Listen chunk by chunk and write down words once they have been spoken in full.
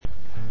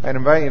I'd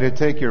invite you to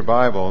take your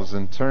Bibles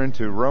and turn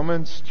to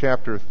Romans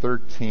chapter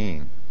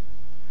 13.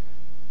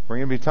 We're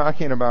going to be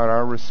talking about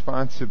our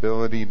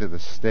responsibility to the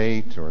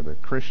state or the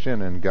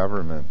Christian and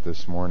government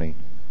this morning.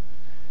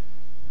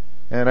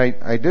 And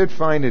I did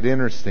find it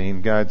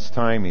interesting, God's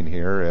timing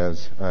here,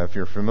 as if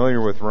you're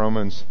familiar with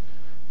Romans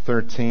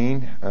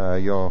 13,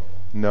 you'll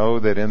know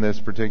that in this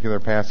particular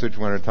passage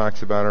when it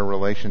talks about our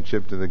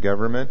relationship to the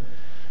government,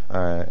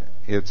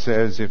 it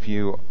says if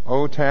you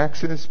owe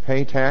taxes,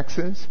 pay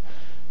taxes.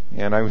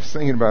 And I was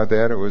thinking about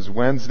that. It was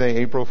Wednesday,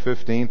 April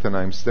 15th, and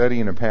I'm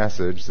studying a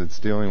passage that's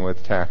dealing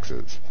with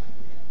taxes.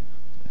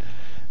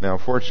 Now,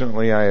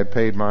 fortunately, I had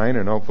paid mine,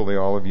 and hopefully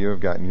all of you have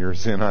gotten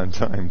yours in on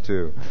time,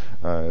 too,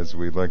 as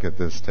we look at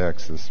this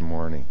text this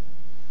morning.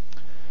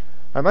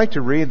 I'd like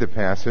to read the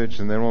passage,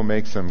 and then we'll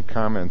make some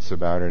comments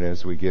about it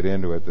as we get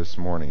into it this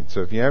morning.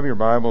 So if you have your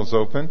Bibles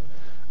open,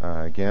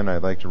 again,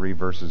 I'd like to read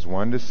verses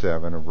 1 to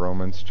 7 of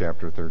Romans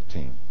chapter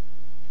 13.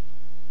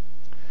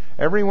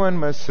 Everyone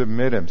must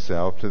submit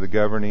himself to the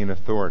governing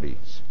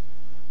authorities,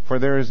 for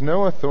there is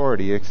no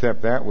authority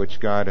except that which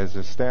God has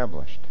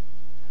established.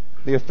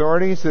 The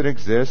authorities that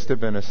exist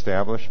have been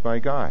established by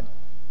God,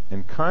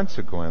 and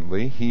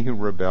consequently, he who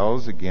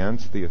rebels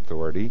against the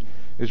authority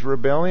is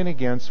rebelling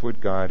against what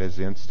God has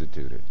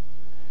instituted,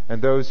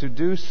 and those who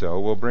do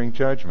so will bring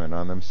judgment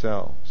on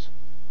themselves.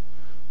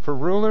 For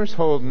rulers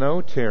hold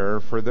no terror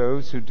for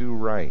those who do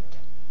right,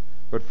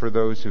 but for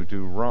those who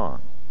do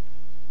wrong.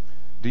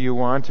 Do you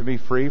want to be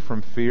free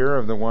from fear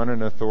of the one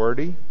in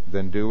authority?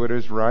 Then do what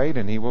is right,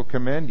 and he will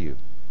commend you.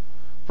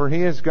 For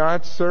he is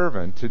God's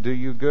servant to do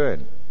you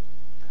good.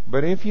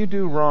 But if you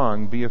do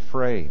wrong, be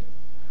afraid,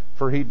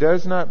 for he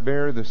does not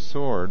bear the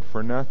sword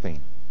for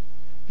nothing.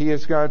 He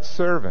is God's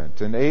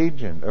servant, an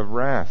agent of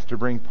wrath, to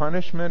bring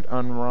punishment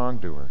on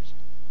wrongdoers.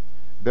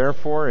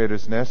 Therefore, it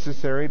is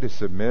necessary to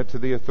submit to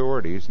the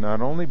authorities,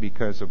 not only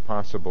because of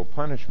possible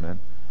punishment,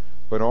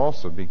 but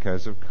also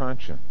because of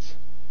conscience.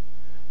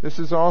 This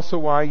is also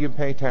why you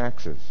pay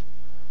taxes,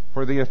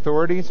 for the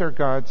authorities are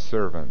God's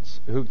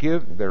servants, who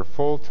give their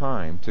full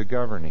time to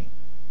governing.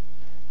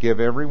 Give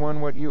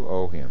everyone what you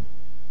owe him.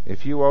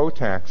 If you owe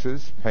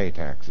taxes, pay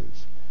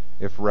taxes.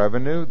 If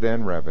revenue,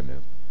 then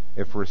revenue.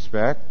 If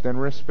respect, then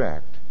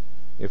respect.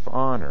 If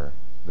honor,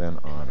 then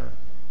honor.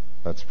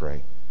 Let's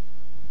pray.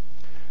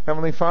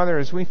 Heavenly Father,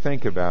 as we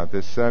think about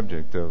this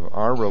subject of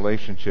our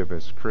relationship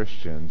as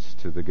Christians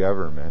to the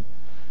government,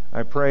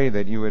 I pray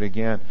that you would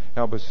again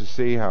help us to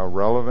see how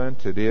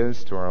relevant it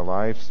is to our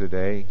lives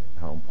today,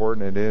 how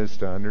important it is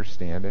to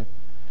understand it.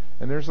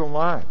 And there's a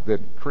lot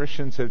that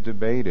Christians have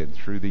debated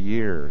through the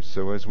years.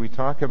 So as we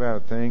talk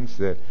about things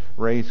that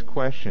raise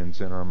questions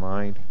in our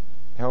mind,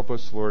 help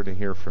us, Lord, to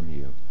hear from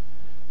you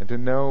and to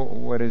know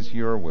what is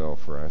your will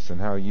for us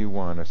and how you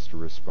want us to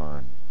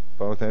respond,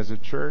 both as a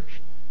church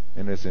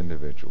and as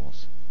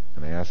individuals.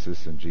 And I ask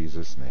this in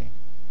Jesus' name.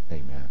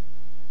 Amen.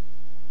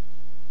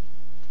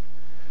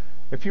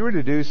 If you were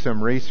to do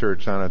some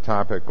research on a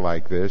topic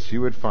like this, you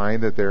would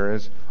find that there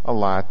is a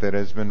lot that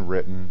has been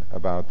written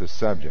about the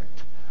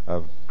subject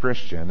of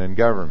Christian and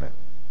government.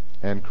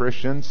 And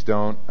Christians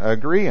don't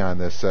agree on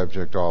this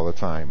subject all the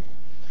time.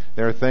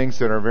 There are things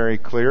that are very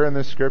clear in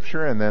the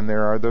Scripture, and then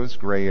there are those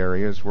gray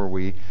areas where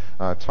we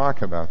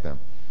talk about them.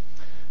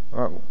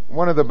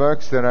 One of the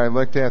books that I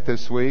looked at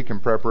this week in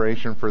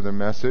preparation for the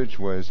message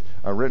was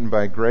written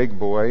by Greg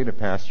Boyd, a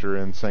pastor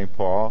in St.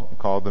 Paul,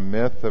 called The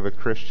Myth of a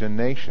Christian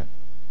Nation.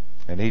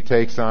 And he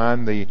takes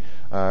on the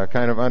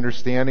kind of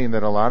understanding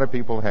that a lot of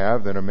people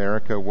have that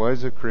America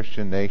was a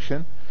Christian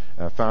nation,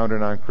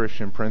 founded on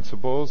Christian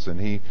principles, and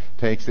he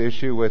takes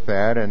issue with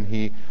that, and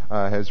he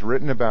has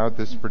written about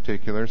this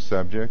particular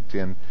subject.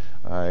 And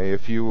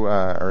if you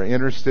are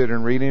interested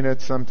in reading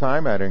it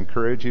sometime, I'd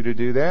encourage you to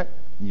do that.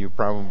 You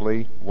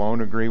probably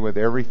won't agree with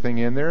everything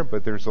in there,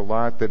 but there's a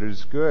lot that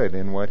is good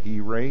in what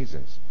he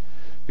raises.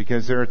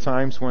 Because there are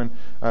times when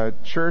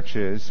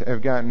churches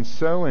have gotten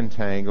so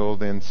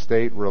entangled in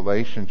state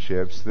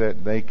relationships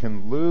that they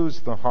can lose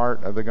the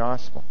heart of the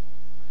gospel.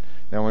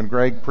 Now, when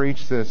Greg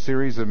preached a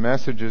series of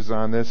messages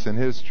on this in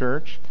his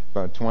church,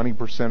 about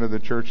 20% of the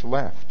church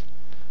left.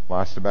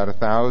 Lost about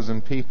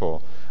 1,000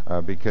 people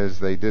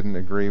because they didn't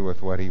agree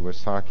with what he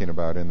was talking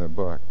about in the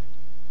book.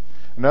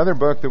 Another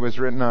book that was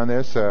written on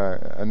this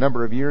a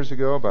number of years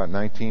ago, about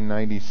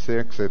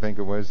 1996, I think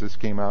it was, this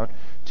came out,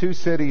 Two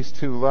Cities,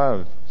 Two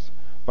Loves,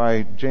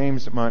 by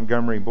James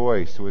Montgomery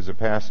Boyce, who was a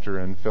pastor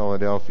in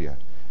Philadelphia.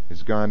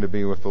 He's gone to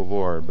be with the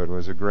Lord, but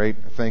was a great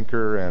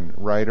thinker and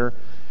writer.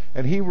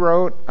 And he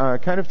wrote,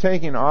 kind of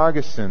taking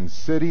Augustine's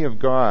City of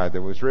God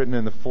that was written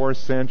in the 4th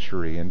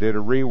century and did a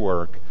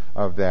rework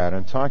of that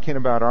and talking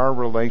about our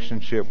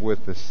relationship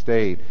with the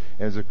state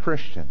as a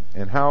Christian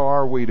and how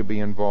are we to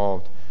be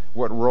involved.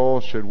 What role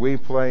should we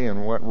play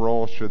and what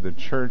role should the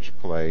church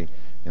play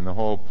in the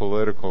whole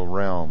political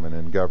realm and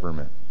in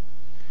government?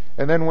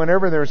 And then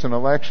whenever there's an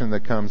election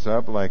that comes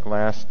up, like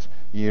last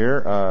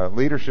year,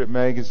 Leadership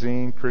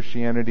Magazine,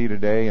 Christianity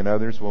Today, and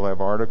others will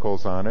have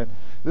articles on it.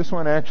 This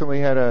one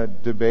actually had a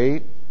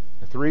debate,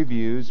 3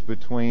 views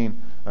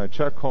between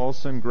Chuck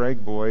Colson,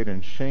 Greg Boyd,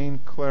 and Shane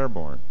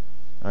Claiborne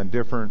on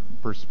different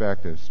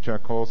perspectives.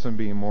 Chuck Colson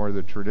being more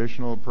the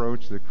traditional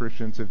approach that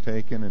Christians have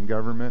taken in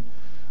government.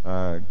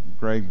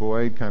 Greg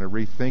Boyd kind of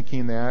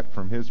rethinking that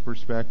from his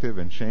perspective,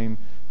 and Shane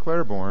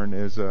Claiborne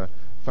is a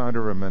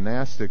founder of a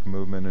monastic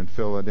movement in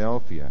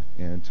Philadelphia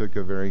and took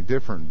a very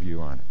different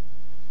view on it.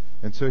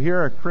 And so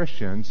here are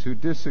Christians who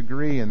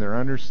disagree in their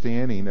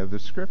understanding of the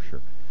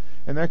Scripture.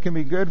 And that can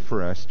be good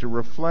for us to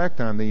reflect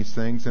on these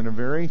things in a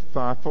very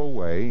thoughtful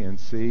way and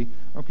see,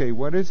 okay,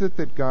 what is it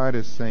that God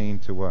is saying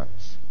to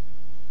us?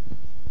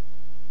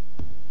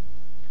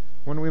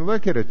 When we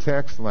look at a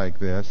text like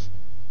this,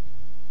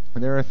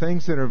 there are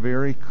things that are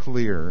very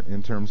clear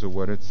in terms of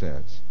what it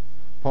says.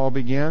 Paul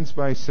begins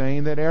by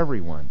saying that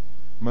everyone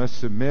must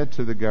submit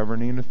to the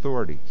governing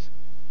authorities.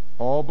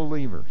 All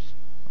believers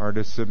are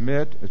to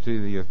submit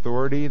to the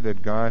authority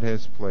that God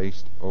has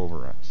placed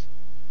over us.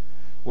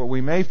 What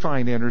we may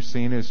find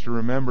interesting is to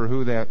remember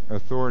who that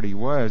authority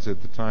was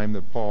at the time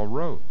that Paul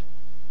wrote.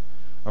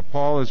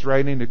 Paul is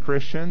writing to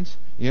Christians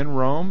in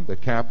Rome, the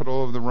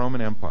capital of the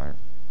Roman Empire.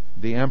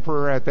 The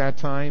emperor at that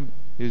time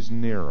is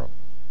Nero.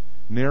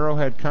 Nero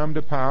had come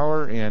to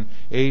power in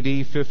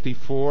AD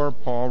 54.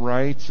 Paul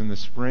writes in the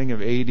spring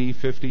of AD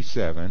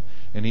 57,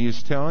 and he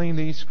is telling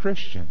these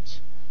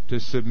Christians to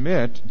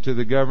submit to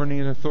the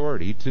governing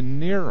authority, to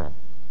Nero,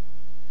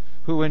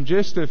 who in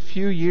just a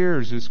few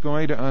years is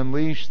going to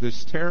unleash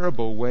this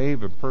terrible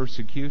wave of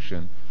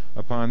persecution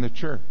upon the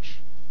church.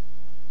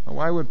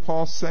 Why would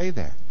Paul say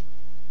that?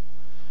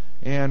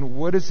 And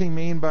what does he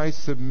mean by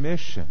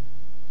submission?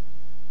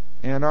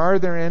 And are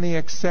there any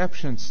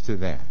exceptions to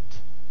that?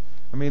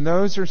 I mean,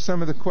 those are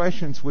some of the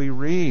questions we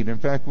read. In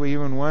fact, we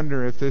even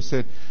wonder if this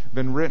had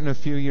been written a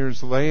few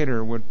years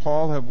later, would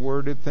Paul have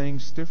worded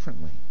things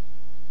differently?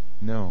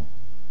 No,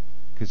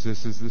 because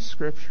this is the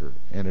Scripture,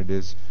 and it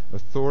is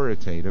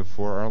authoritative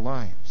for our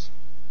lives.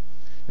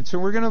 And so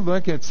we're going to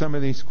look at some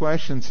of these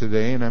questions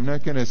today, and I'm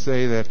not going to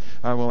say that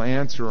I will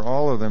answer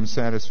all of them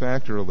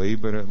satisfactorily,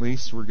 but at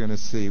least we're going to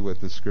see what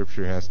the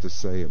Scripture has to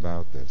say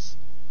about this.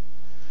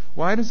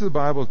 Why does the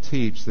Bible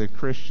teach that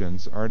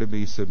Christians are to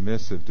be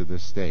submissive to the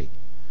state?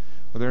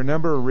 Well, there are a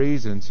number of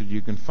reasons that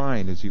you can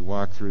find as you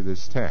walk through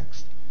this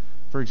text.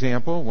 For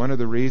example, one of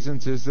the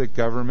reasons is that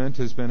government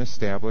has been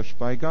established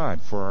by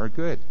God for our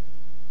good.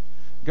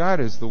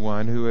 God is the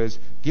one who has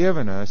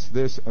given us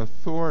this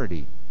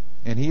authority,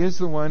 and He is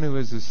the one who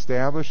has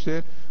established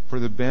it for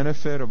the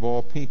benefit of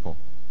all people.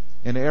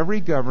 And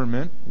every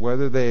government,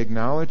 whether they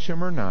acknowledge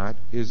Him or not,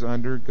 is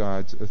under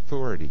God's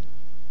authority.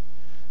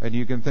 And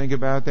you can think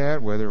about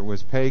that, whether it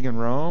was pagan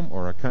Rome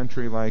or a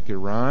country like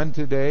Iran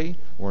today,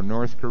 or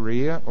North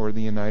Korea, or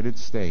the United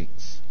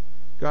States.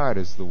 God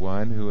is the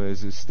one who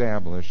has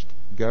established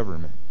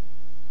government.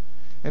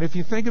 And if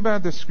you think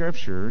about the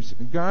Scriptures,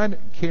 God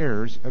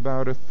cares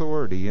about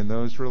authority in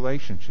those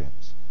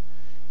relationships.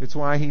 It's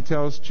why He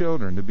tells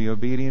children to be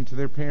obedient to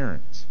their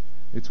parents.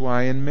 It's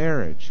why in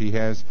marriage He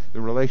has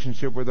the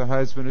relationship where the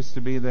husband is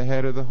to be the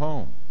head of the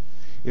home.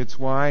 It's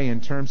why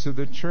in terms of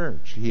the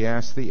church He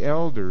asks the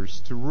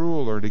elders to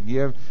rule or to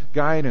give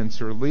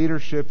guidance or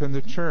leadership in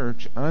the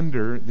church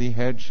under the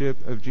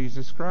headship of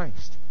Jesus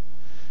Christ.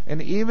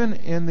 And even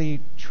in the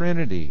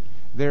Trinity,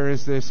 there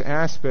is this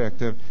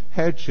aspect of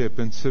headship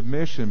and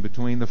submission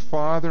between the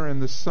Father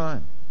and the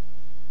Son.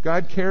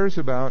 God cares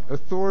about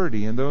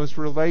authority in those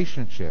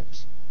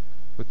relationships,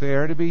 but they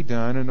are to be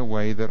done in a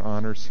way that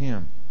honors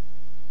Him.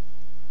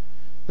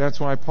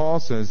 That's why Paul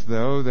says,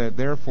 though, that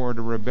therefore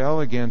to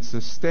rebel against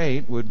the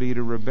state would be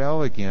to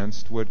rebel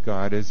against what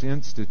God has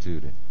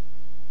instituted.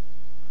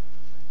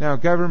 Now,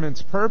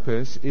 government's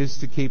purpose is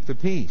to keep the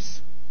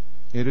peace.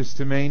 It is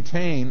to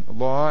maintain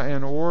law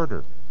and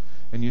order.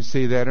 And you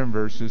see that in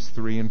verses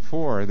 3 and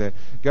 4, that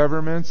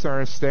governments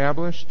are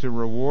established to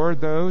reward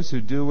those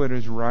who do what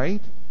is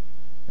right,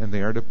 and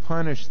they are to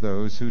punish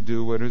those who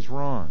do what is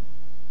wrong.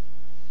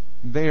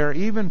 They are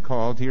even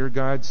called here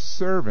God's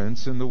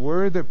servants, and the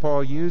word that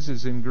Paul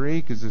uses in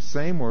Greek is the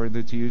same word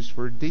that's used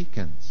for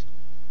deacons,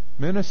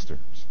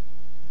 ministers.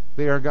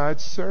 They are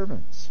God's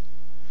servants.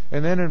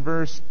 And then in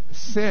verse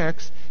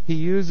 6, he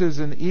uses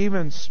an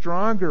even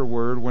stronger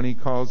word when he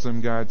calls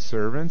them God's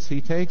servants. He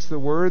takes the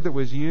word that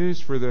was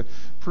used for the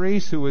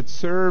priests who would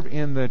serve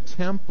in the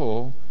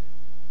temple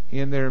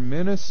in their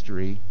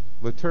ministry,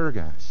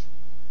 liturgos.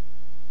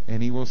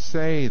 And he will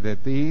say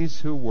that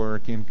these who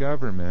work in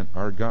government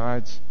are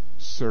God's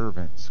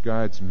servants,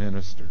 God's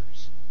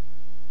ministers.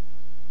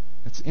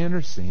 It's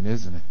interesting,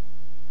 isn't it?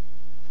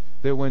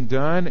 That when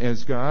done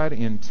as God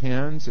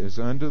intends, as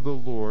unto the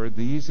Lord,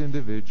 these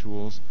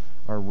individuals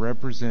are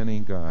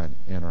representing God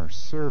and are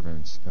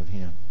servants of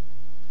Him.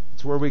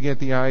 It's where we get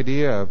the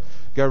idea of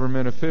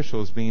government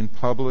officials being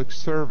public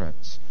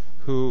servants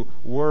who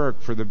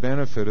work for the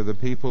benefit of the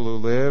people who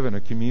live in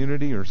a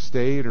community or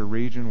state or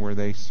region where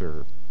they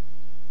serve.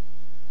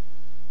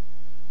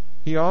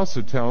 He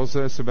also tells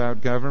us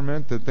about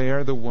government that they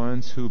are the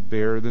ones who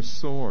bear the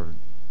sword,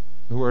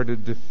 who are to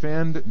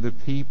defend the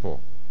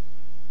people.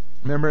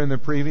 Remember in the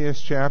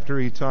previous chapter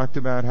he talked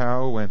about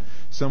how when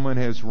someone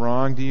has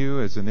wronged you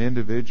as an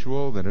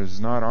individual, that it is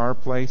not our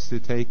place to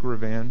take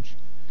revenge.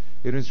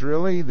 It is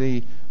really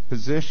the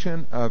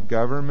position of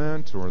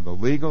government or the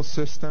legal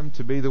system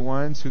to be the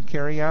ones who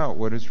carry out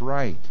what is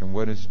right and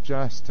what is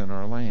just in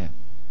our land.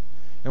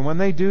 And when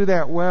they do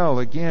that well,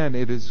 again,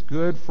 it is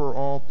good for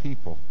all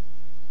people.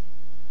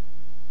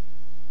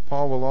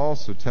 Paul will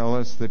also tell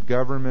us that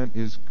government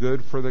is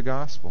good for the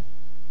gospel.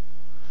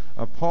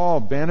 Paul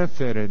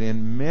benefited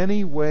in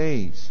many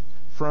ways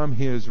from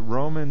his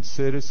Roman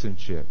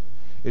citizenship.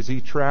 As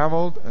he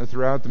traveled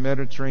throughout the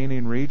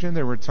Mediterranean region,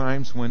 there were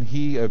times when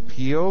he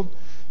appealed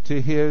to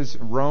his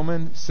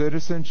Roman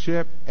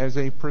citizenship as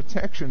a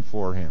protection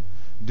for him,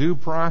 due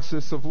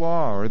process of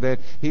law, or that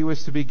he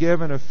was to be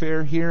given a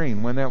fair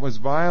hearing when that was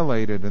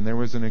violated. And there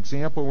was an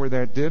example where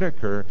that did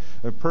occur.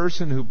 A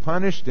person who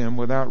punished him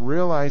without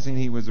realizing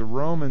he was a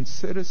Roman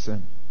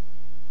citizen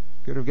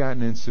could have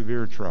gotten in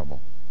severe trouble.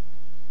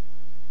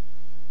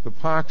 The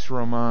Pax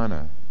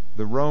Romana,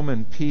 the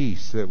Roman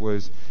peace that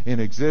was in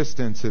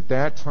existence at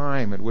that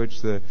time at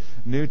which the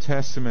New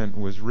Testament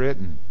was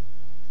written,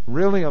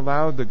 really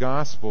allowed the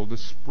gospel to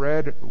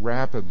spread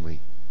rapidly.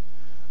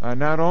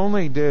 Not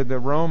only did the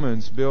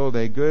Romans build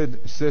a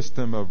good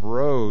system of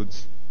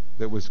roads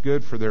that was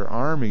good for their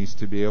armies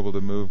to be able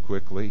to move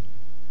quickly,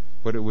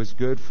 but it was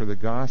good for the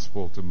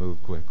gospel to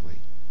move quickly.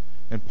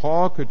 And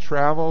Paul could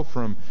travel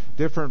from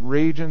different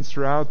regions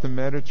throughout the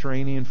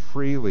Mediterranean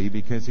freely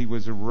because he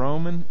was a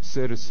Roman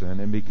citizen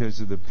and because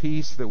of the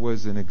peace that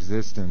was in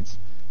existence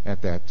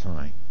at that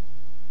time.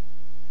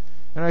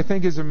 And I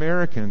think as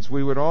Americans,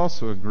 we would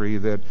also agree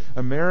that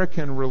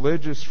American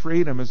religious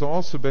freedom has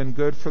also been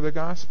good for the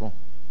gospel.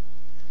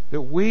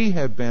 That we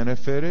have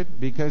benefited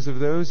because of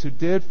those who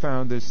did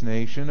found this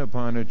nation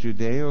upon a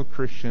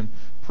Judeo-Christian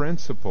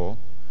principle.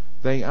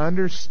 They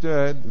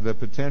understood the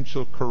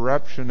potential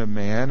corruption of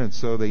man, and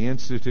so they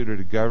instituted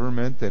a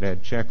government that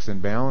had checks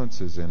and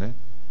balances in it.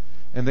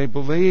 And they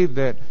believed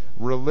that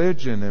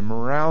religion and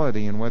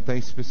morality, and what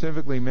they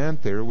specifically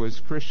meant there was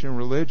Christian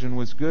religion,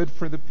 was good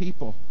for the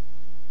people.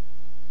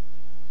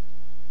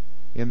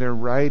 In their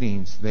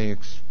writings, they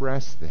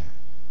expressed that.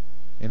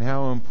 And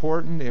how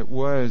important it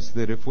was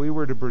that if we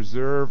were to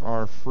preserve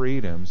our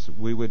freedoms,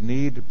 we would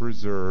need to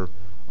preserve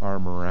our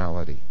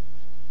morality,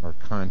 our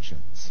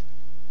conscience.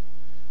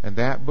 And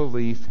that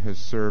belief has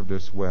served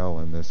us well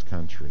in this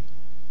country.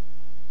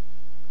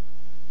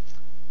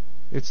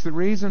 It's the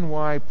reason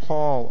why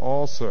Paul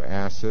also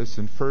asks us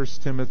in 1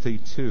 Timothy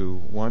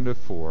 2,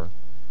 1-4,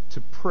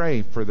 to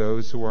pray for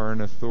those who are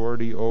in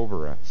authority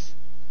over us.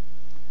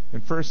 In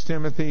 1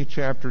 Timothy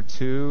chapter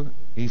 2,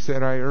 he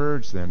said, I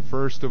urge then,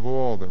 first of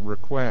all, that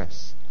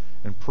requests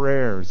and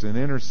prayers and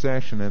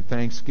intercession and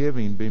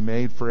thanksgiving be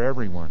made for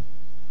everyone,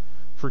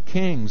 for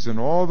kings and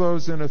all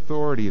those in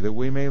authority, that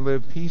we may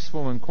live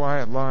peaceful and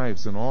quiet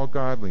lives in all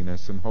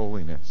godliness and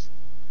holiness.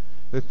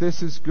 That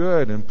this is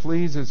good and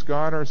pleases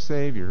God our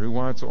Savior, who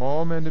wants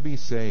all men to be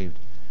saved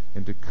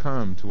and to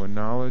come to a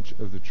knowledge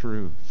of the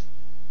truth.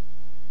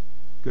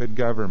 Good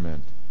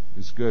government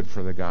is good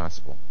for the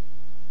gospel.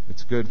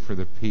 It's good for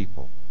the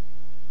people.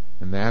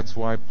 And that's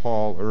why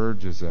Paul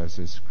urges us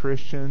as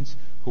Christians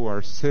who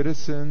are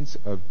citizens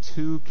of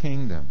two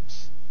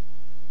kingdoms,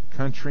 the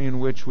country in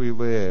which we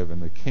live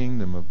and the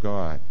kingdom of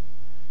God.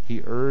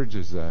 He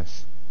urges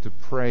us to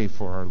pray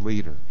for our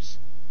leaders.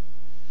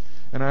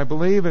 And I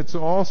believe it's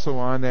also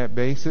on that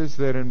basis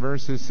that in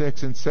verses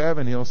 6 and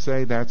 7 he'll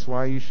say that's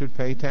why you should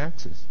pay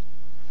taxes.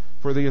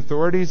 For the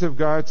authorities of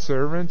God's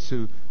servants,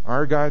 who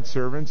are God's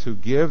servants, who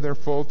give their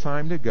full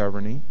time to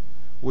governing,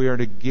 we are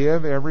to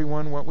give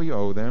everyone what we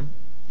owe them.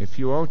 If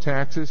you owe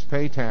taxes,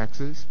 pay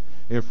taxes.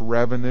 If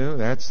revenue,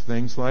 that's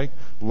things like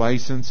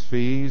license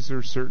fees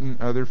or certain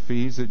other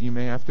fees that you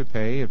may have to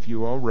pay. If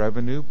you owe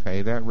revenue,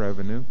 pay that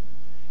revenue.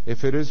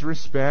 If it is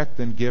respect,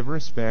 then give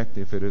respect.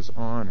 If it is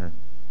honor,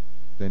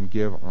 then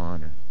give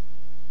honor.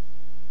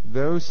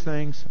 Those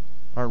things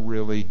are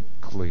really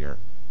clear.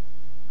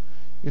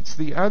 It's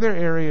the other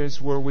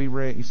areas where we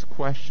raise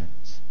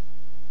questions.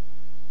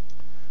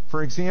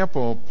 For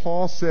example,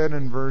 Paul said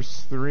in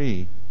verse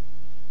 3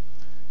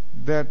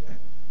 that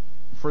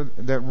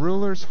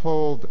rulers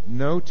hold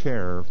no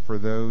terror for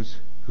those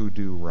who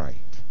do right.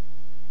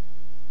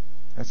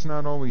 That's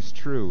not always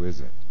true, is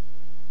it?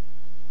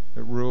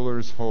 That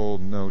rulers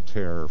hold no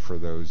terror for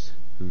those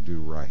who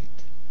do right.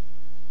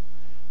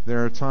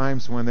 There are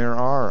times when there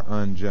are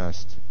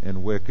unjust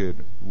and wicked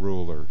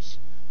rulers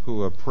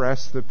who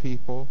oppress the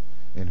people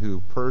and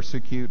who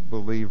persecute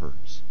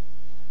believers.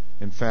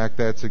 In fact,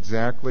 that's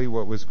exactly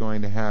what was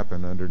going to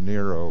happen under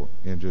Nero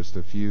in just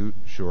a few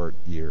short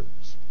years.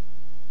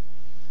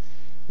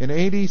 In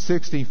AD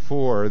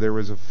 64, there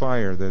was a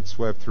fire that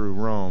swept through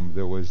Rome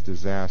that was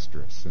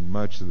disastrous, and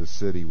much of the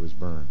city was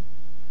burned.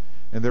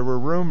 And there were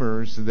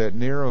rumors that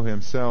Nero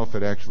himself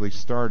had actually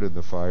started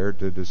the fire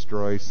to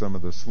destroy some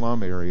of the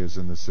slum areas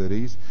in the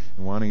cities,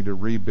 and wanting to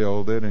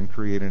rebuild it and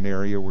create an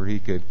area where he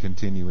could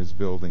continue his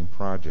building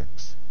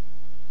projects.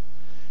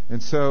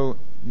 And so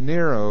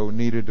Nero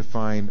needed to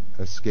find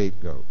a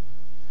scapegoat.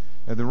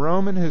 And the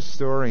Roman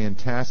historian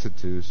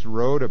Tacitus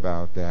wrote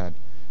about that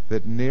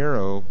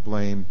Nero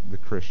blamed the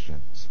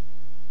Christians.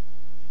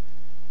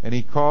 And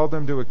he called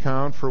them to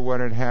account for what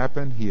had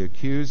happened. He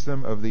accused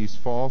them of these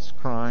false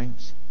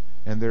crimes,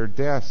 and their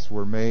deaths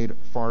were made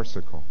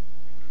farcical.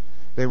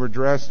 They were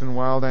dressed in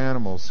wild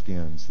animal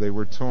skins. They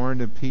were torn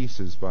to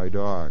pieces by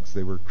dogs.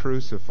 They were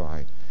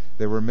crucified.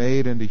 They were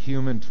made into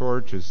human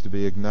torches to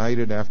be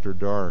ignited after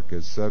dark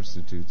as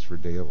substitutes for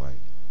daylight.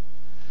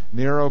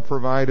 Nero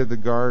provided the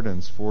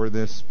gardens for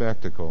this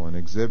spectacle and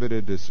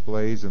exhibited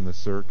displays in the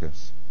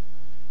circus,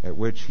 at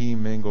which he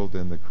mingled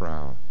in the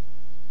crowd.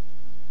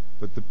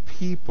 But the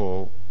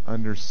people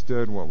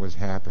understood what was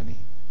happening,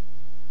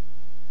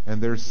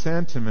 and their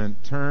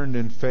sentiment turned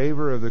in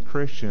favor of the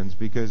Christians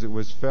because it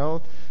was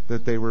felt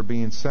that they were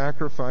being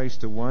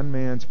sacrificed to one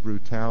man's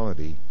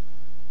brutality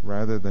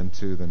rather than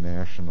to the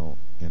national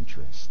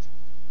interest.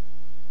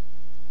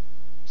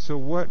 So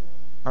what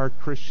are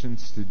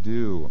Christians to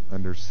do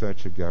under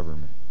such a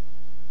government?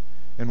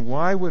 And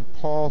why would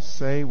Paul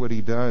say what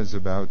he does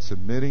about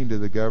submitting to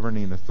the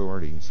governing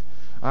authorities?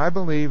 I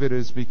believe it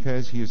is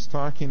because he is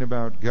talking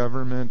about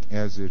government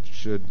as it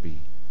should be.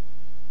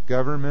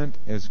 Government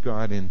as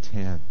God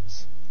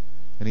intends.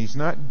 And he's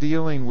not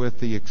dealing with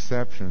the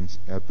exceptions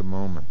at the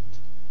moment.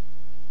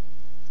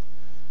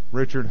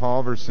 Richard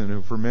Halverson,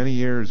 who for many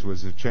years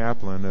was a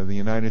chaplain of the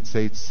United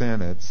States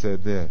Senate,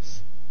 said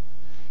this.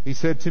 He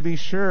said, "To be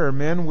sure,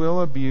 men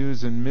will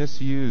abuse and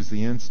misuse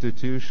the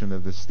institution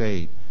of the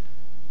state,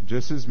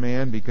 just as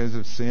man, because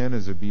of sin,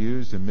 has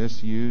abused and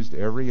misused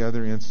every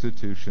other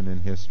institution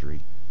in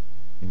history,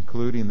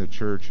 including the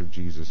Church of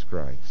Jesus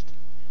Christ.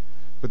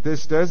 But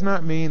this does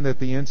not mean that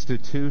the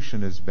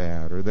institution is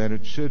bad or that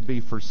it should be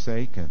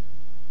forsaken.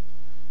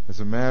 As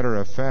a matter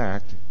of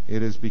fact,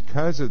 it is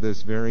because of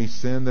this very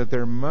sin that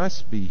there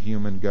must be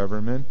human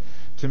government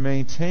to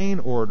maintain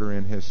order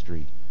in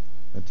history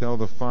until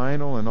the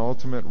final and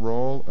ultimate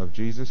role of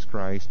Jesus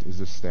Christ is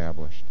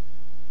established.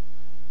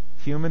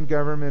 Human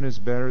government is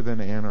better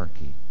than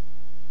anarchy,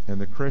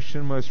 and the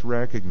Christian must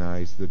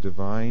recognize the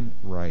divine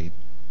right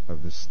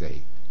of the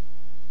state."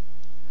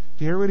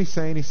 Do you hear what he's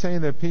saying? He's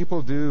saying that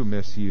people do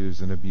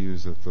misuse and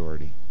abuse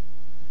authority.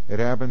 It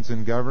happens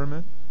in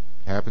government,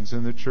 happens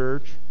in the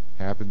church,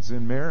 happens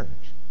in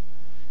marriage.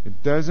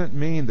 It doesn't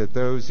mean that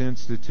those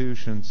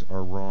institutions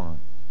are wrong.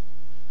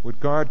 What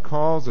God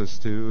calls us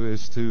to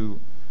is to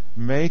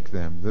make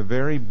them the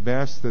very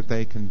best that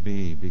they can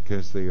be,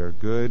 because they are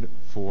good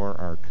for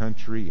our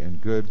country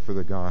and good for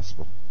the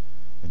gospel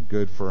and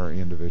good for our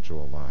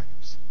individual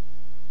lives.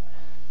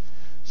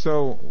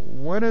 So,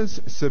 what does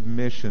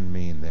submission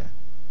mean then?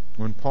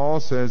 When Paul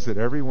says that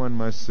everyone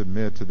must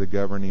submit to the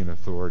governing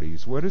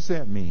authorities, what does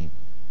that mean?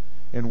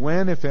 And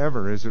when, if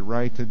ever, is it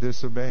right to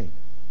disobey?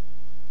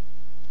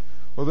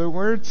 Well, the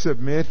word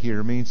submit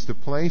here means to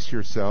place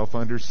yourself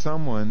under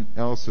someone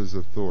else's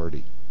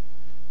authority.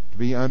 To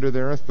be under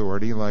their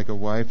authority, like a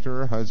wife to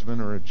her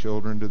husband or a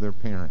children to their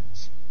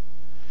parents.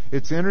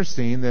 It's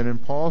interesting that in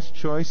Paul's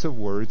choice of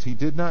words, he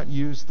did not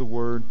use the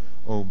word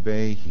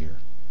obey here.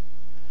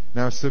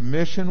 Now,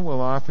 submission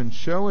will often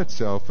show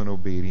itself in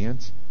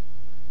obedience,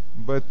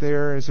 but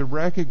there is a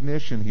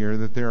recognition here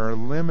that there are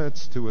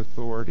limits to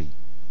authority.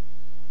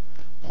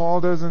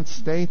 Paul doesn't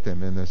state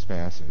them in this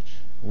passage.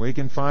 We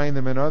can find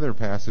them in other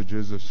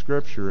passages of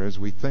Scripture as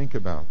we think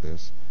about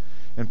this.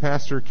 And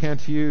Pastor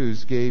Kent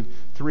Hughes gave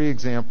 3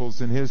 examples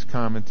in his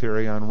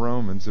commentary on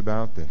Romans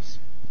about this.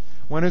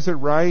 When is it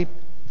right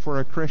for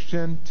a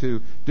Christian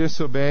to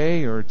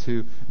disobey or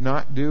to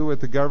not do what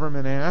the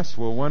government asks?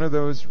 Well, one of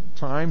those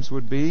times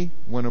would be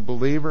when a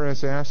believer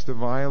is asked to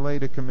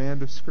violate a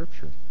command of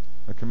Scripture,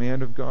 a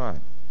command of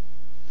God.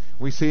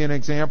 We see an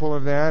example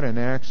of that in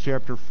Acts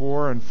chapter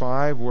 4 and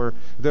 5, where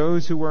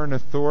those who were in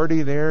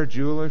authority there,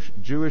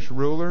 Jewish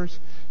rulers,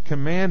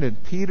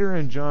 commanded Peter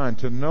and John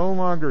to no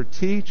longer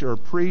teach or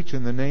preach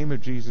in the name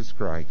of Jesus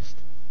Christ.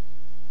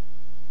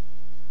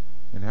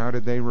 And how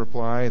did they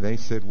reply? They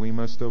said, "We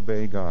must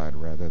obey God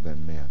rather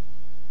than men."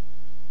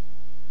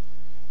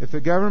 If the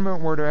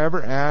government were to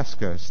ever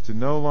ask us to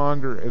no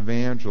longer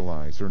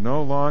evangelize or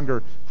no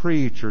longer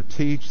preach or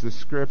teach the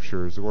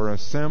Scriptures or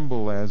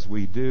assemble as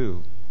we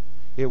do,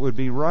 it would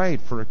be right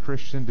for a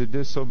Christian to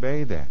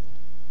disobey that,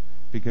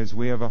 because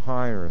we have a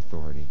higher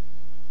authority,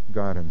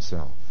 God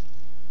Himself.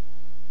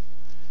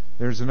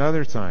 There's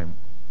another time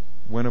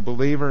when a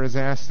believer is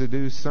asked to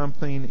do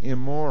something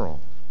immoral.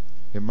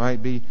 It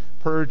might be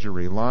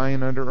perjury,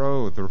 lying under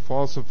oath, or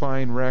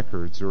falsifying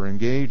records, or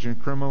engage in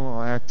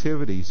criminal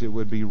activities. It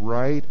would be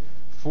right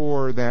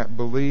for that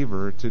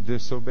believer to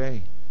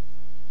disobey.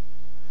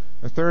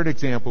 A third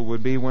example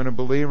would be when a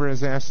believer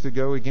is asked to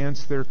go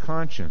against their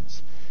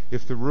conscience.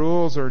 If the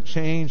rules are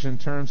changed in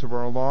terms of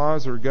our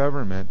laws or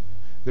government,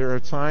 there are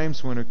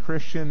times when a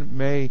Christian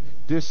may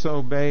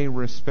disobey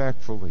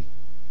respectfully.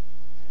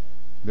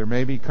 There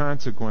may be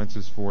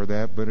consequences for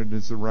that, but it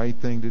is the right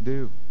thing to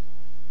do.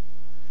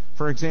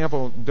 For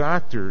example,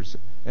 doctors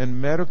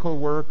and medical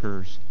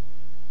workers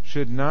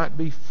should not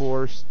be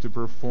forced to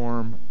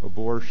perform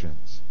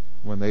abortions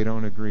when they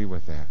don't agree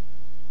with that.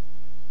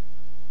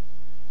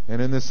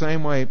 And in the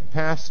same way,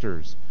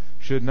 pastors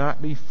should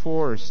not be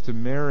forced to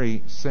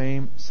marry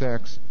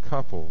same-sex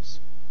couples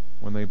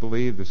when they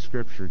believe the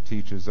Scripture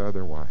teaches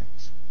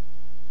otherwise.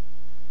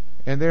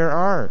 And there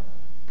are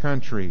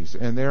countries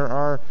and there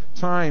are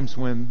times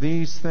when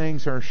these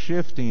things are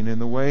shifting in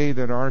the way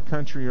that our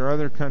country or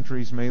other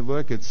countries may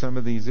look at some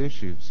of these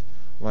issues,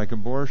 like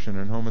abortion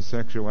and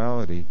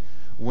homosexuality,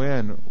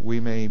 when we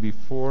may be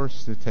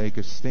forced to take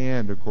a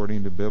stand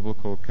according to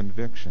biblical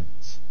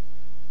convictions.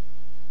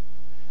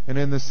 And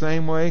in the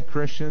same way,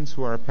 Christians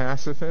who are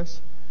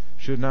pacifists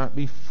should not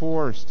be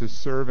forced to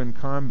serve in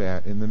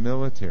combat in the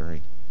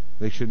military.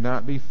 They should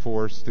not be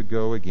forced to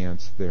go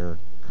against their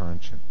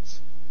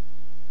conscience.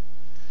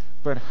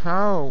 But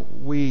how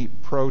we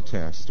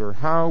protest or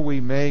how we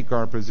make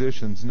our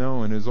positions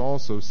known is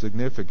also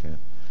significant.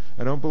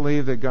 I don't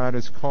believe that God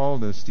has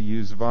called us to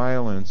use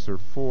violence or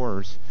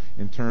force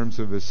in terms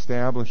of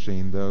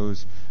establishing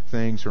those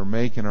things or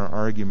making our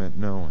argument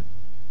known.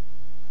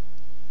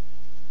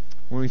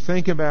 When we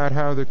think about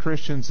how the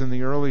Christians in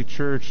the early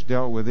church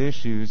dealt with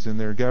issues in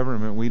their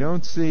government, we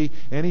don't see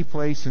any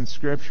place in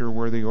Scripture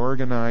where they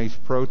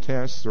organized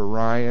protests or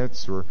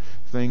riots or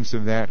things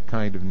of that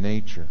kind of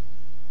nature.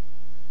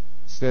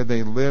 Instead,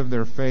 they lived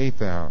their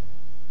faith out,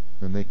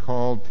 and they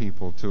called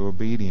people to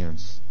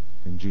obedience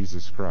in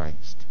Jesus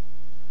Christ.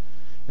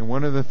 And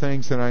one of the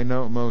things that I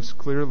note most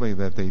clearly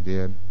that they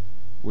did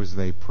was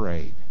they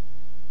prayed.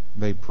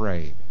 They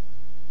prayed.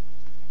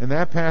 In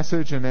that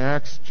passage in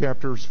Acts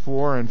chapters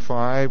 4 and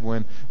 5,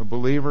 when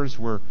believers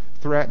were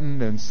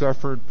threatened and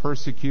suffered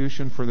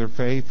persecution for their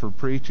faith, for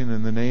preaching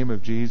in the name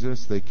of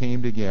Jesus, they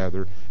came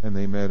together and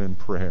they met in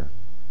prayer.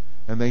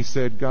 And they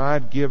said,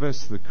 God, give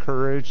us the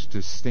courage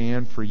to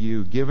stand for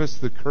you. Give us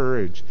the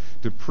courage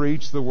to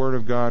preach the Word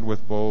of God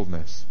with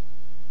boldness.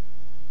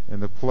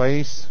 And the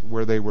place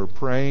where they were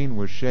praying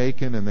was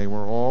shaken, and they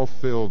were all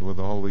filled with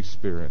the Holy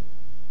Spirit.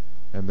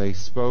 And they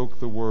spoke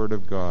the Word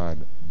of God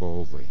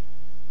boldly.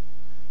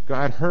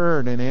 God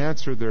heard and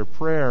answered their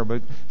prayer,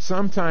 but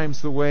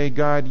sometimes the way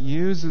God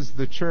uses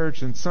the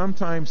church and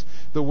sometimes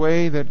the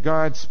way that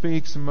God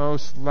speaks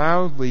most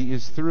loudly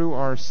is through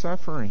our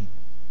suffering.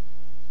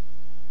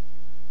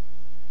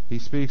 He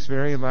speaks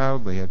very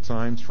loudly at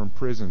times from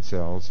prison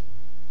cells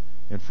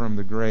and from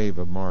the grave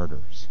of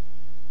martyrs.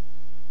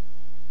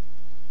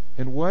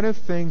 And what if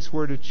things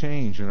were to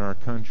change in our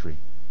country?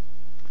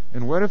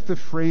 And what if the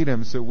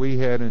freedoms that we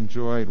had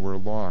enjoyed were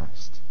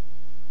lost?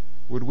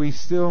 Would we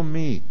still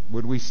meet?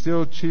 Would we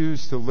still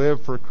choose to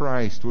live for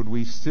Christ? Would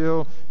we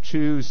still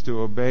choose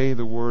to obey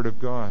the Word of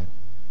God?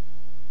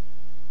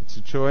 It's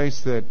a choice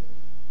that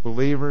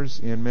believers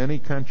in many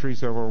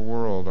countries of our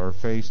world are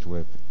faced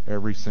with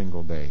every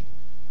single day.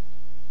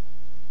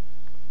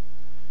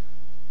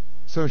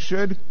 So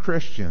should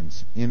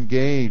Christians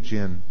engage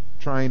in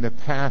trying to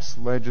pass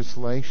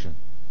legislation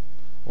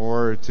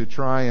or to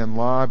try and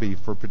lobby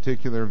for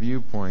particular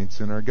viewpoints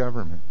in our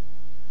government?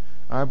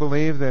 I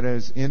believe that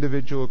as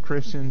individual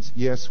Christians,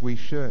 yes, we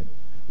should.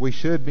 We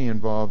should be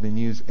involved and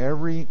use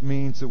every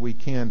means that we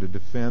can to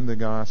defend the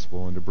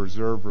gospel and to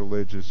preserve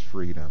religious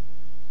freedom.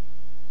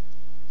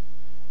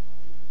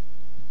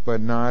 But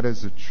not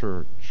as a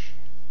church.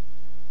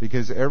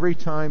 Because every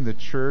time the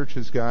church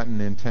has gotten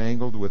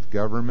entangled with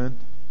government,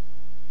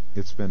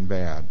 it's been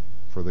bad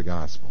for the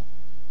gospel.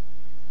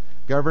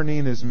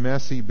 Governing is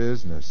messy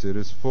business. It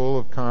is full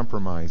of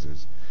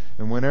compromises.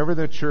 And whenever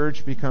the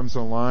church becomes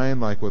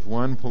aligned, like with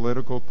one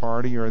political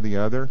party or the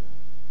other,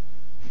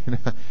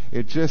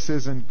 it just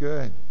isn't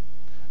good.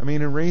 I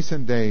mean, in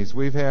recent days,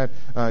 we've had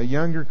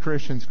younger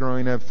Christians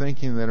growing up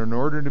thinking that in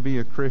order to be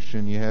a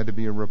Christian, you had to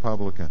be a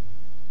Republican.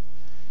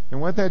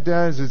 And what that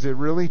does is it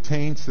really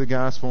taints the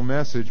gospel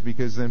message,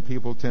 because then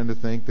people tend to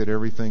think that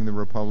everything the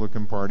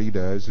Republican Party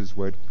does is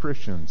what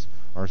Christians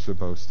are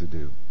supposed to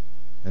do.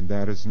 And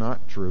that is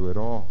not true at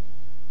all.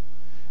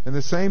 And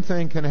the same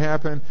thing can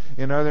happen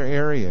in other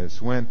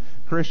areas when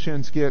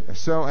Christians get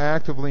so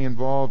actively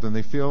involved and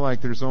they feel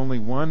like there's only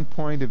one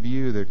point of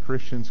view that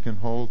Christians can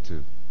hold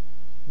to,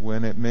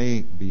 when it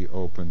may be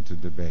open to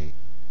debate.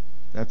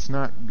 That's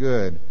not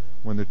good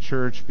when the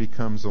church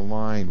becomes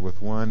aligned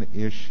with one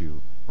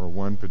issue or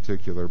one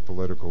particular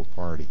political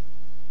party.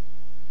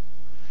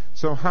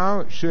 So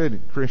how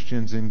should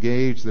Christians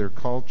engage their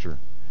culture?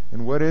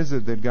 And what is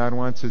it that God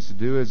wants us to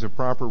do as a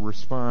proper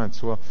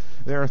response? Well,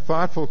 there are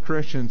thoughtful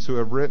Christians who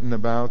have written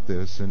about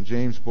this, and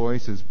James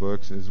Boyce's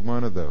book is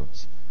one of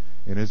those.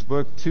 In his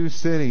book, Two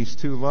Cities,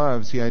 Two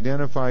Loves, he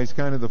identifies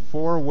kind of the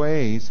 4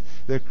 ways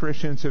that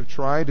Christians have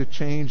tried to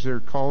change their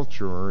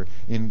culture or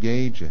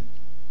engage it.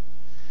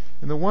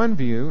 And the one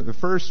view, the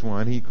first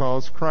one, he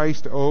calls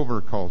Christ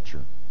over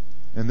culture.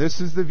 And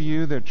this is the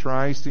view that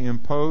tries to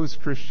impose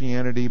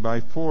Christianity by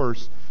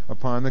force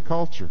upon the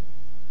culture.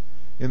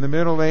 In the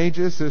Middle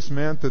Ages, this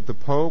meant that the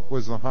Pope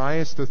was the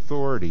highest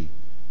authority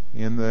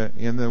in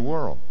the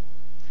world.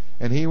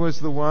 And he was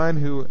the one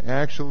who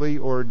actually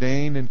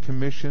ordained and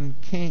commissioned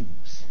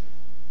kings.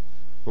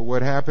 But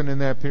what happened in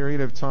that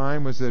period of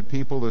time was that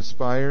people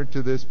aspired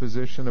to this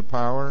position of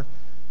power,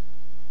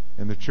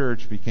 and the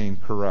church became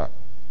corrupt.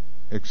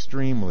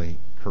 extremely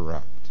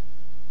corrupt.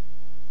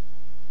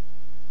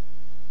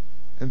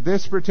 And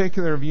this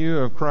particular view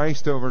of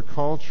Christ over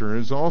culture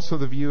is also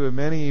the view of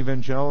many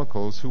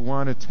evangelicals who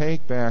want to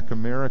take back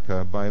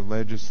America by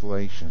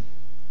legislation.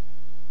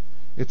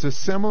 It's a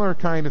similar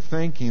kind of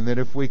thinking that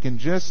if we can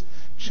just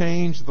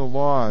change the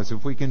laws,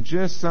 if we can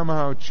just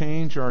somehow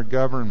change our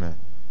government,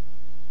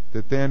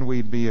 that then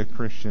we'd be a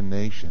Christian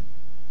nation.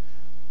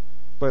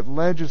 But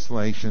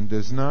legislation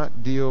does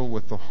not deal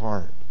with the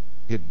heart.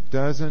 It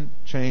doesn't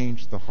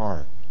change the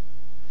heart.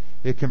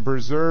 It can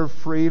preserve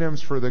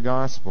freedoms for the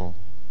gospel,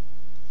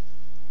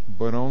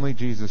 but only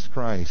Jesus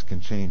Christ can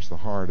change the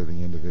heart of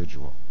the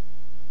individual.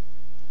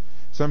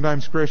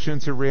 Sometimes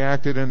Christians have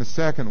reacted in a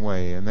second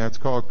way, and that's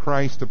called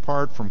Christ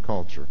apart from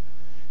culture.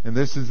 And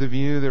this is the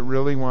view that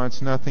really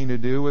wants nothing to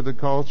do with the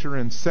culture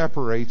and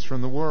separates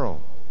from the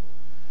world.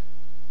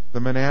 The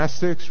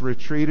monastics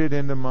retreated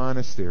into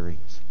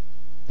monasteries.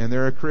 And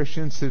there are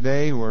Christians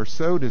today who are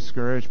so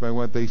discouraged by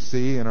what they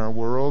see in our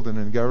world and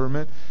in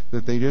government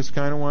that they just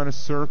kind of want to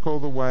circle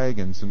the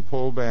wagons and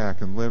pull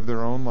back and live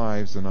their own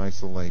lives in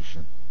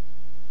isolation.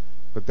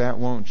 But that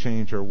won't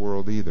change our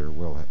world either,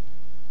 will it?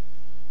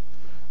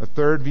 A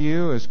third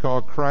view is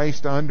called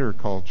Christ under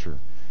culture.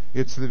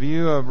 It's the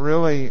view of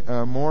really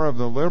more of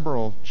the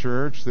liberal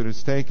church that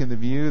has taken the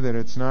view that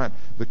it's not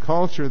the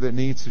culture that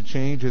needs to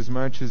change as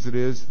much as it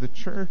is the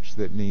church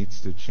that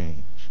needs to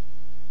change.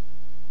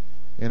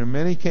 And in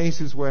many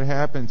cases what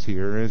happens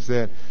here is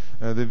that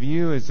the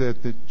view is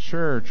that the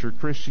church or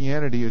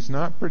Christianity is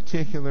not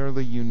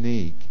particularly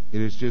unique.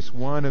 It is just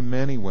one of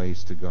many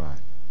ways to God.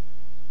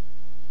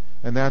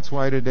 And that's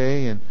why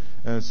today in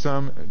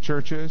some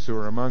churches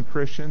or among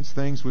Christians,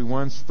 things we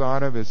once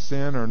thought of as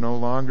sin are no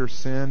longer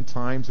sin.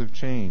 Times have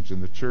changed,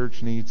 and the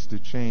church needs to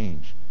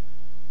change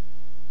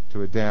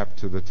to adapt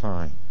to the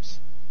times.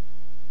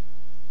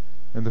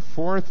 And the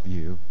fourth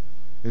view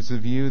is the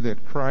view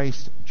that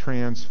Christ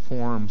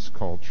transforms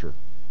culture.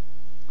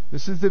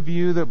 This is the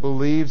view that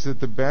believes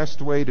that the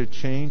best way to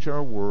change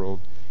our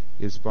world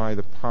is by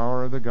the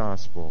power of the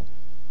gospel,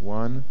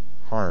 one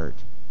heart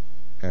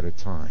at a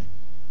time.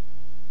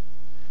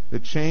 The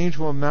change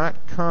will not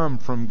come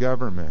from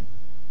government.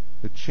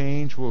 The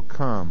change will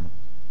come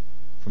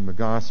from the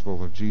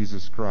gospel of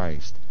Jesus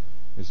Christ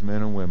as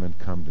men and women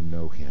come to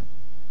know Him.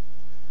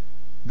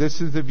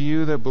 This is the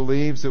view that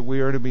believes that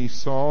we are to be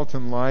salt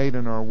and light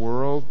in our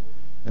world,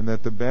 and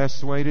that the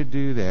best way to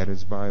do that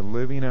is by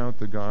living out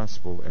the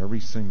gospel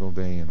every single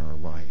day in our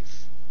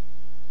life.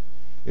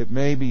 It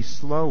may be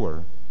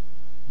slower,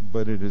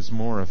 but it is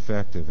more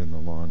effective in the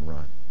long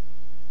run.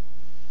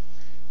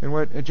 And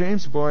what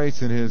James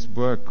Boyce in his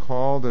book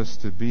called us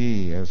to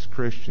be as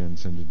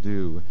Christians and to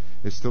do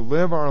is to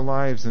live our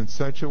lives in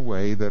such a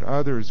way that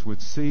others would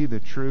see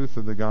the truth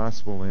of the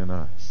gospel in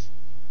us.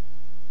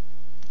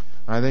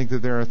 I think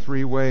that there are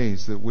three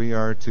ways that we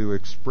are to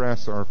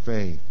express our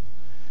faith.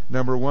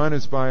 Number one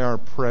is by our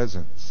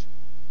presence.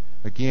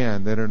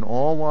 Again, that in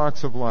all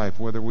walks of life,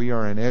 whether we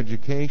are in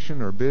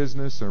education or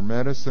business or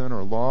medicine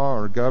or law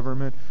or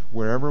government,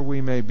 wherever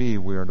we may be,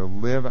 we are to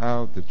live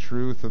out the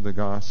truth of the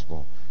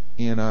gospel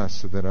in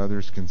us so that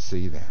others can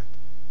see that.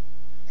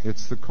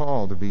 It's the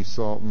call to be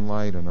salt and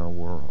light in our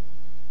world.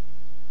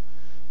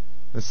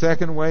 The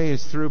second way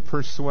is through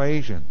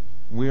persuasion.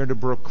 We are to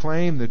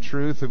proclaim the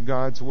truth of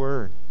God's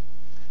Word.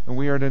 And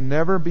we are to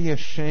never be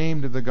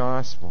ashamed of the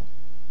gospel,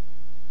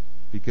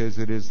 because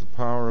it is the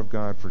power of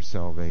God for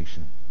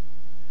salvation.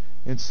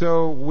 And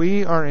so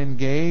we are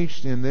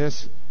engaged in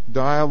this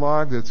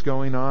dialogue that's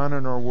going on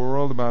in our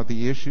world about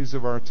the issues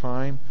of our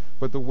time,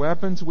 but the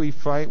weapons we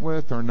fight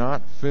with are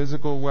not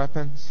physical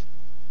weapons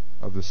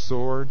of the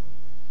sword.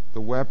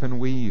 The weapon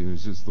we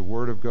use is the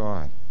Word of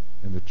God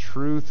and the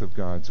truth of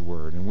God's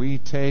Word. And we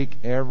take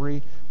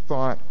every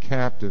thought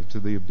captive to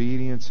the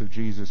obedience of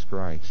Jesus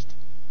Christ.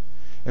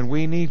 And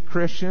we need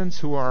Christians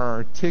who are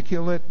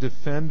articulate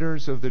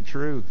defenders of the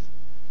truth.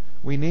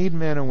 We need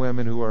men and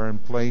women who are in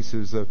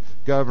places of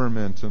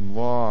government and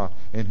law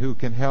and who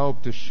can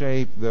help to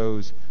shape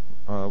those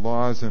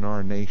laws in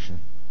our nation.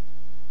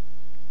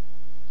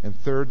 And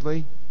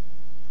thirdly,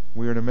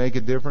 we are to make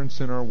a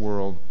difference in our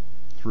world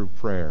through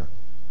prayer,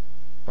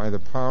 by the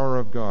power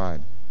of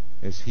God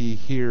as He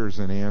hears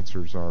and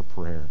answers our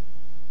prayer.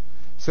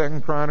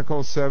 2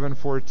 Chronicles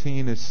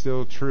 7:14 is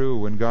still true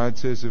when God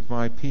says, "If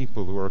my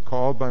people who are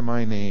called by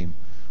my name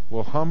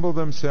will humble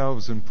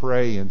themselves and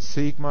pray and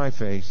seek my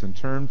face and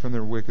turn from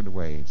their wicked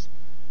ways,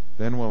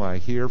 then will I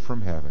hear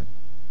from heaven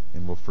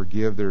and will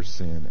forgive their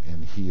sin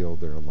and heal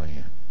their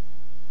land."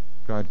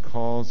 God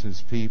calls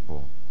His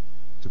people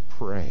to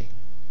pray.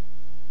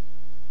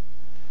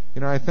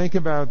 You know, I think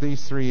about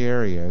these three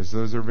areas.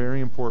 Those are very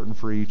important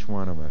for each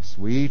one of us.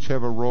 We each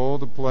have a role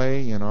to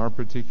play in our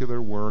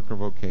particular work or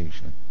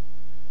vocation.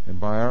 And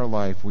by our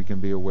life, we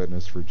can be a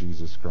witness for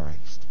Jesus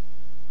Christ.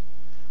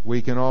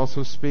 We can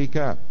also speak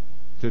up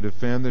to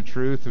defend the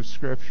truth of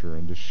Scripture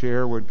and to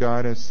share what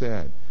God has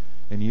said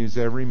and use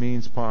every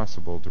means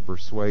possible to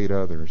persuade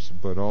others.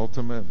 But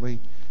ultimately,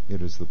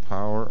 it is the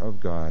power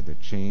of God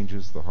that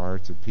changes the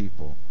hearts of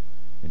people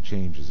and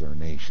changes our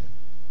nation.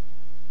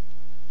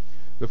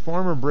 The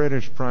former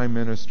British Prime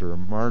Minister,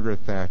 Margaret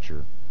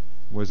Thatcher,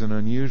 was an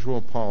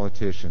unusual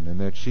politician in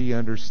that she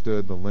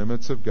understood the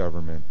limits of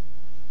government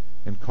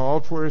and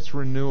called for its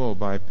renewal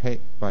by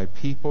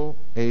people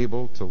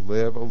able to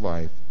live a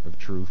life of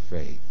true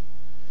faith.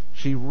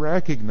 She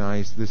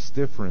recognized this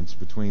difference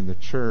between the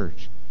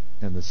church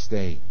and the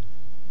state.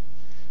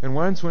 And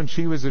once when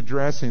she was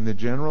addressing the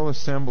General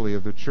Assembly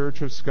of the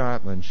Church of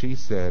Scotland, she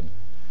said,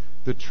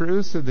 "The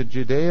truths of the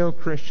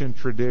Judeo-Christian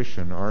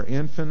tradition are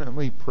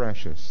infinitely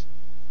precious,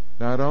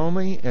 not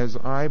only, as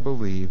I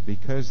believe,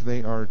 because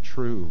they are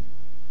true,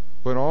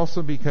 but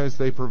also because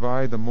they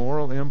provide the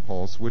moral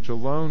impulse which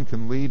alone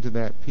can lead to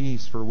that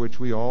peace for which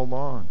we all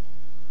long.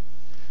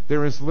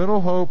 There is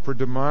little hope for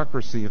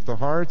democracy if the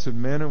hearts of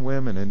men and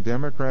women in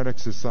democratic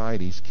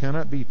societies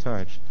cannot be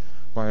touched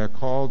by a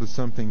call to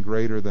something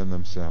greater than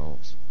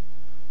themselves.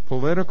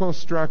 Political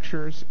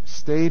structures,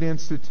 state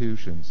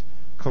institutions,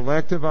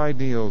 collective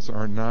ideals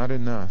are not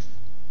enough.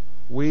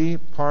 We,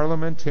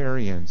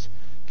 parliamentarians,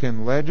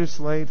 can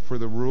legislate for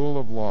the rule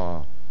of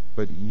law,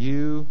 but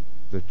you,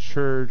 the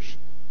church,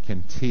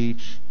 can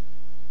teach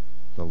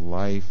the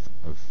life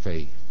of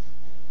faith."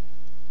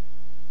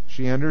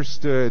 She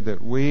understood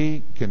that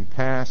we can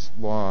pass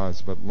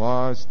laws, but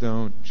laws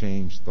don't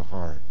change the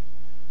heart.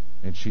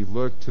 And she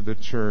looked to the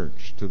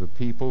church, to the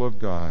people of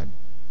God,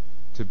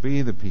 to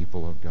be the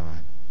people of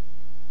God.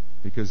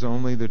 Because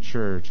only the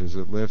church, as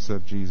it lifts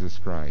up Jesus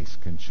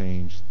Christ, can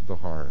change the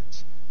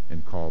hearts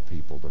and call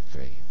people to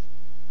faith.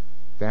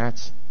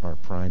 That's our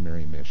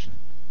primary mission.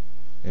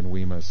 And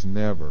we must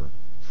never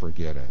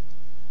forget it.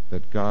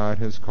 That God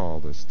has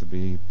called us to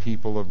be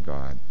people of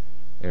God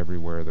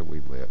everywhere that we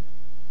live.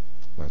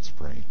 Let's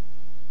pray.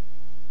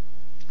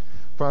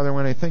 Father,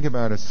 when I think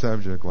about a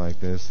subject like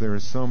this, there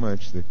is so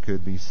much that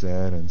could be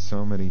said and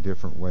so many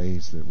different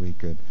ways that we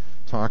could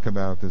talk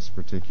about this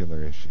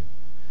particular issue.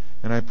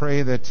 And I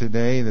pray that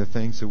today the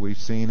things that we've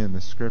seen in the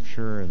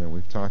Scripture and that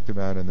we've talked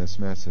about in this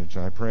message,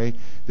 I pray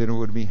that it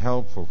would be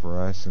helpful for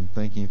us in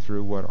thinking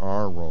through what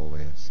our role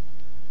is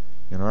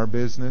in our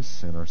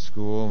business, in our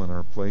school, in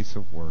our place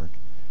of work.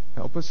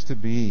 Help us to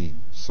be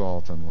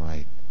salt and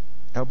light.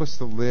 Help us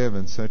to live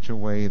in such a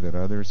way that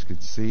others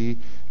could see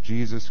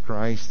Jesus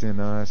Christ in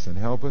us, and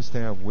help us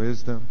to have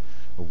wisdom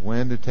of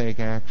when to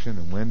take action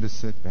and when to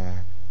sit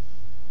back,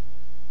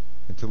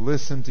 and to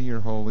listen to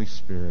your Holy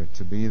Spirit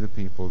to be the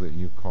people that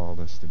you've called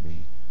us to be.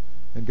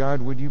 And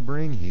God, would you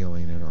bring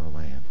healing in our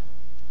land?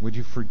 Would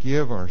you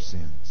forgive our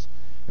sins?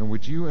 And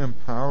would you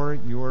empower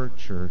your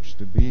church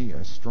to be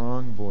a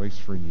strong voice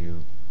for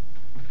you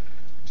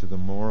to the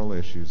moral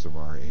issues of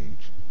our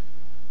age?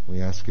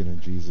 We ask it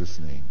in Jesus'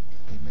 name.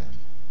 Amen.